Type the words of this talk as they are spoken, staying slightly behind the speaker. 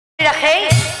ৰাখে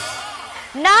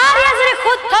নাৰীয়ে যদি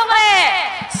শুদ্ধ মনে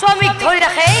স্বামীক ধৰি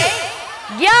ৰাখে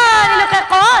জ্ঞানী লোকে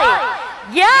কয়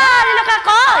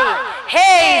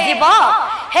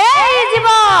হেই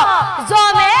যুৱক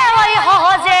জমে হৈ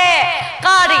সহজে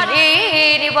কাঢ়ি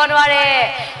নিব নোৱাৰে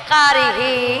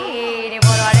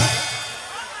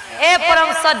হে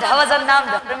পৰম শ্ৰদ্ধাভাজন নাম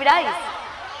ধৰ্মীৰাই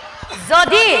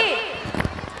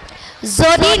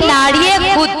যদি নাৰীয়ে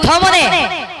শুদ্ধ মনে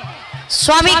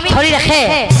স্বামীক ধৰি ৰাখে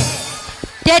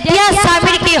তেতিয়া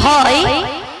স্বামীৰ কি হয়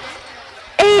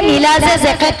এই নীলা যে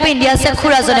জেকেট পিন্ধি আছে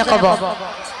খুৰাজনে ক'ব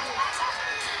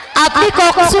আপনি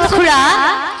কওকচোন খুৰা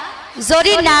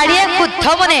যদি নাৰীয়ে শুদ্ধ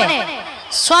মনে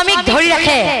স্বামীক ধৰি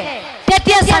ৰাখে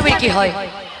তেতিয়া স্বামীৰ কি হয়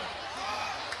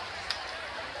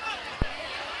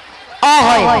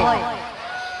হয়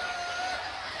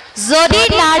যদি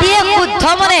নাৰীয়ে শুদ্ধ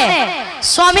মনে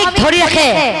স্বামীক ধৰি ৰাখে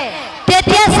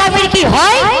তেতিয়া স্বামীৰ কি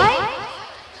হয়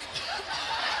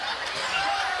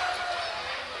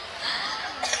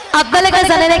আপোনালোকে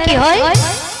জানে নে কি হয়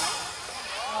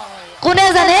কোনে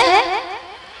জানে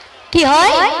কি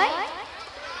হয়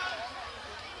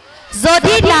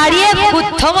যদি নাৰীয়ে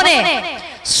শুদ্ধ মনে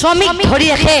স্বামীক ধৰি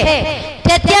ৰাখে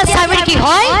তেতিয়া স্বামীৰ কি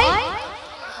হয়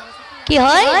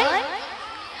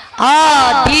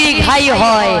দীৰ্ঘায়ু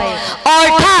হয়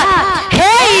অৰ্থাৎ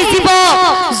হেই যুৱক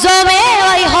জমে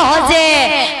হৈ সহজে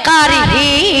কাঢ়ি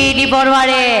নিব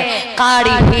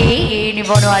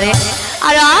নোৱাৰে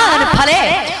আৰু আনফালে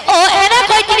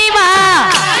এনেকৈ তিনিমা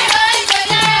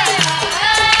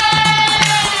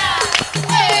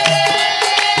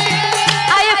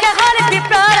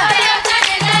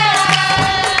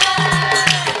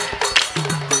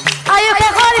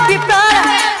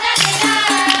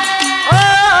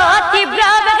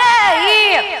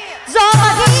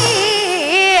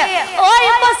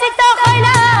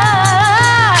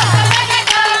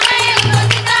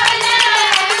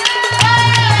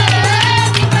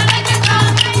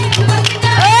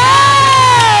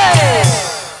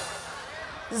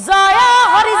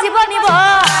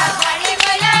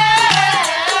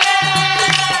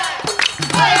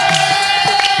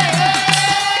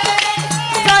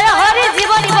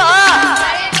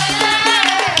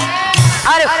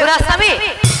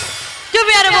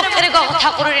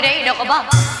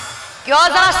কিয়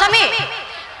জানা স্বামী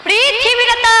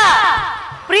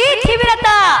পৃথিৱীৰ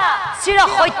এটা চিৰ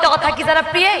সত্য কথা কি জানা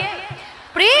প্ৰিয়ে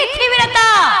পৃথিৱীৰ এটা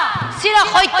চিৰ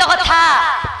সত্য কথা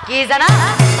কি জানা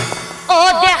ও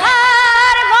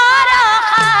দেহাৰ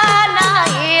ভৰসা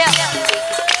নাই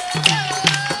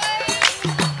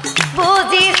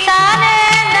বুজিছানে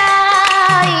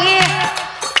নাই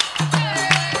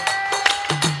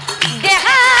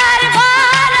দেহাৰ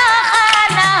ভৰসা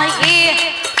নাই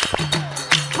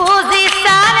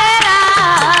বুজিছানে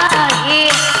নাই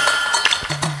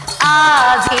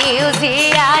আজিও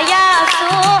জীয়াই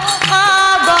আছো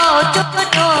হ'বতো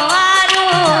নোৱাৰো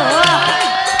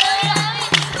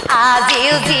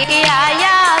আজিও জীয়াই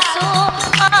আছো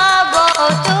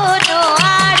হ'বতো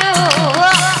নোৱাৰো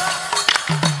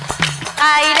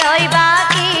কাইলৈ বা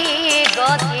কি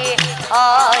গতি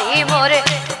হয় মোৰ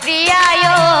প্ৰিয়ায়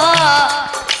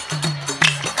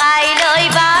কাইলৈ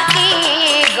বা কি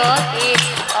গতি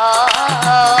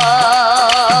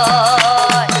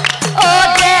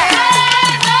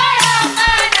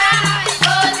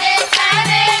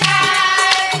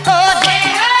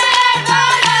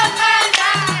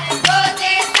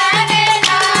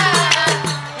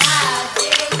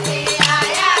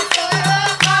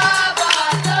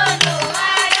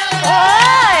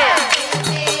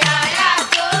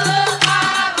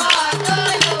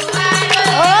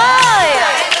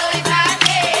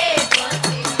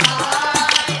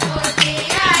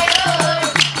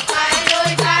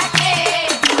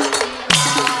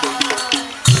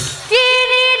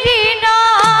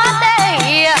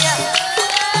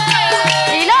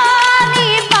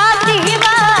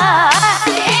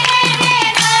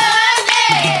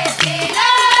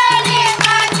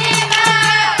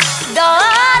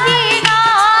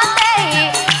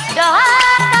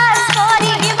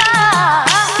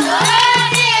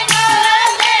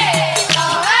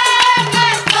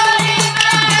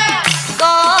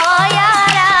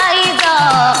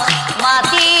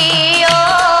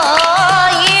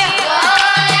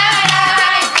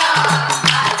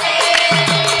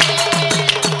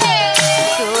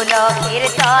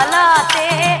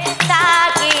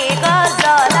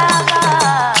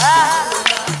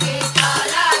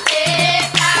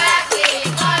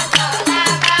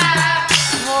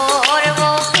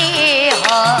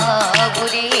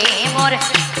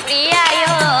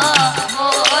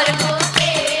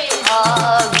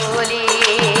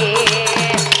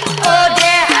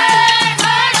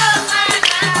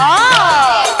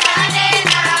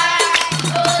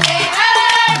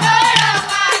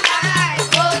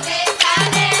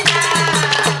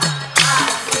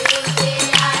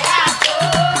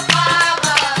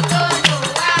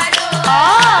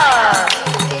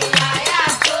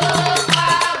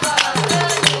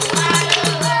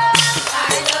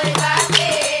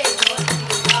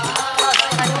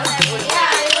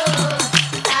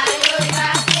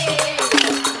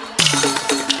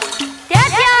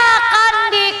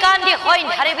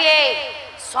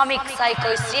স্বামীক চাই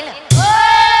কৈছিল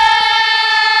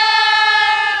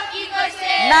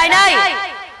নাই নাই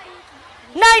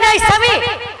নাই নাই স্বামী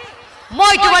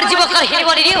মই তোমাৰ জীৱকাৰ হিৰিব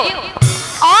নিদিও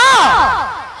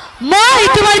মই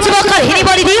তোমাৰ জীৱকাৰ হিৰিব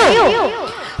নিদিও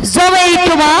জমেই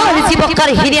তোমাৰ জীৱকাৰ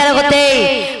হিৰিয়াৰ আগতে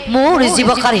মোৰ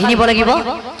জীৱকাৰ হিৰিব লাগিব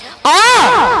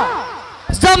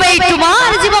জমেই তোমাৰ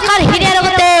জীৱকাৰ হিৰিয়াৰ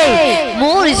আগতে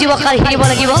মোৰ জীৱকাৰ হিৰিব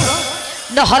লাগিব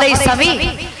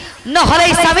নহলে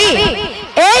স্বামী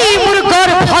এই মোৰ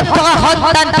গৰ্ভত থকা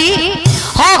সন্তানটি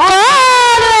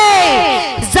সকলোৱে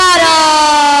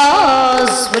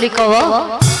জাৰজ বুলি কব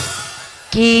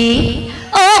কি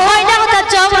ও কইনা কথা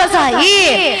চমৰজাই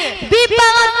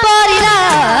বিপাঙত পৰিলা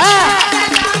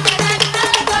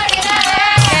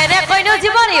কেনে কইনো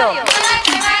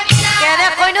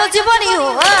জীৱনীও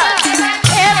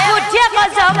এ বুঢ়িয়া ক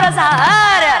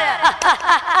চমৰজাৰ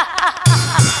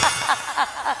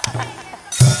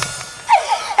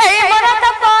এই মনত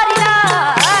পৰিলা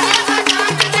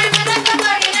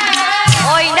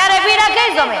ওইনারে বিরাগে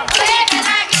জমে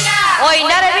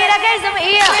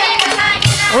ইয়া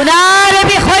উনারে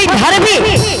বি হই ধরবি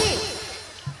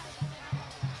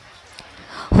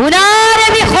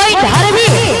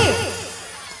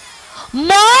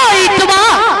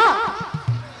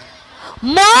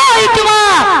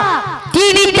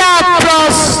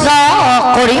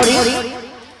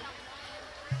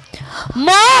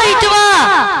মই তোমা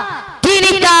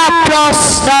তিনিটা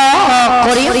প্রশ্ন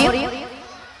করি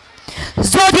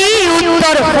যদি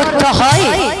উত্তর শুদ্ধ হয়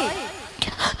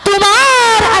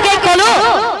তোমার আগে কলো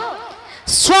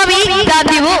স্বামী দান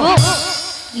দিব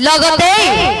লগতে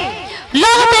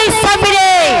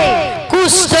স্বামীরে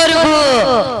কুষ্ঠরোগ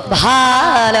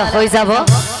ভাল হয়ে যাব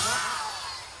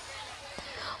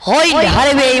হই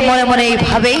ধারবে মনে মনে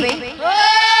ভাবে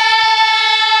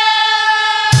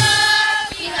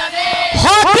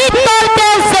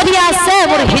যদি আছে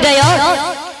মোর হৃদয়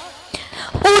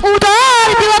উত্তর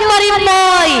দিব পাৰিম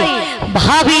মই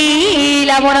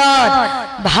ভাবিলা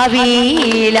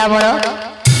মনত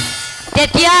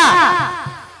তেতিয়া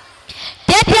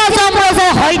যমৰাজে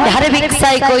হয় ধাৰ্মিক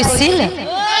চাই কৈছিল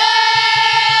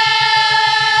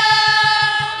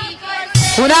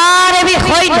শুনাৰে বি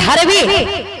হয় ধাৰ্মিক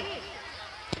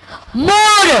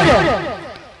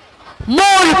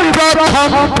মোৰ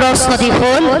প্ৰথম প্ৰশ্নটি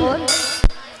হ'ল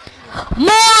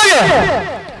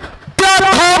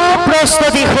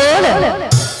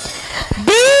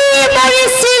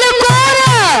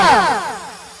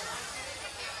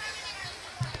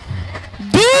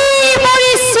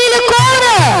মৰিছিল কোন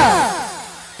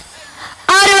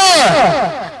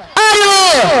আৰু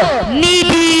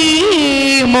নিধি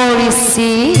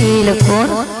মৰিছিল কোন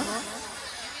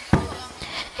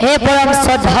হে পৰম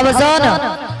শ্ৰদ্ধাভাজন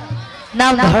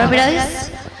নাম ধৰ্মৰাজ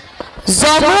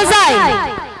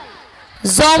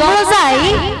যমৰাজাই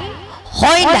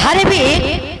হয় ধাৰ্মিক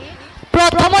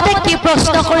প্ৰথমতে কি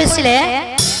প্ৰশ্ন কৰিছিলে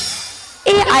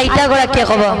এই আইতা গৰাকীয়ে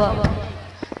কব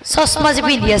চশমা যে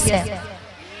পিন্ধি আছে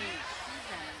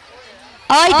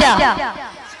আইতা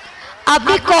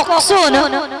আপনি কওকচোন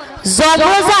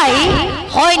যমৰাজাই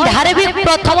হয় ধাৰ্মিক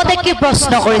প্ৰথমতে কি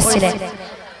প্ৰশ্ন কৰিছিলে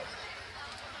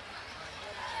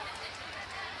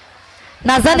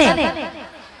নাজানে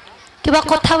কিবা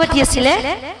কথা পাতি আছিলে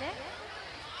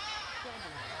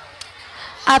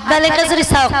আপোনালোকে যদি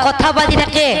চাওক কথা পাতি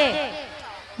থাকে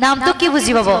নামটো কি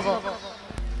বুজি পাব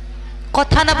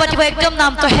কথা নাপাতিব একদম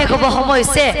নামটো শেষ হ'ব সময়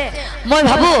হৈছে মই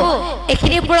ভাবো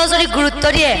এইখিনিৰ পৰা যদি গুৰুত্ব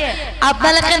দিয়ে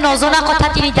আপোনালোকে নজনা কথা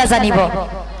তিনিটা জানিব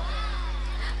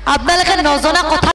আপোনালোকে নজনা কথা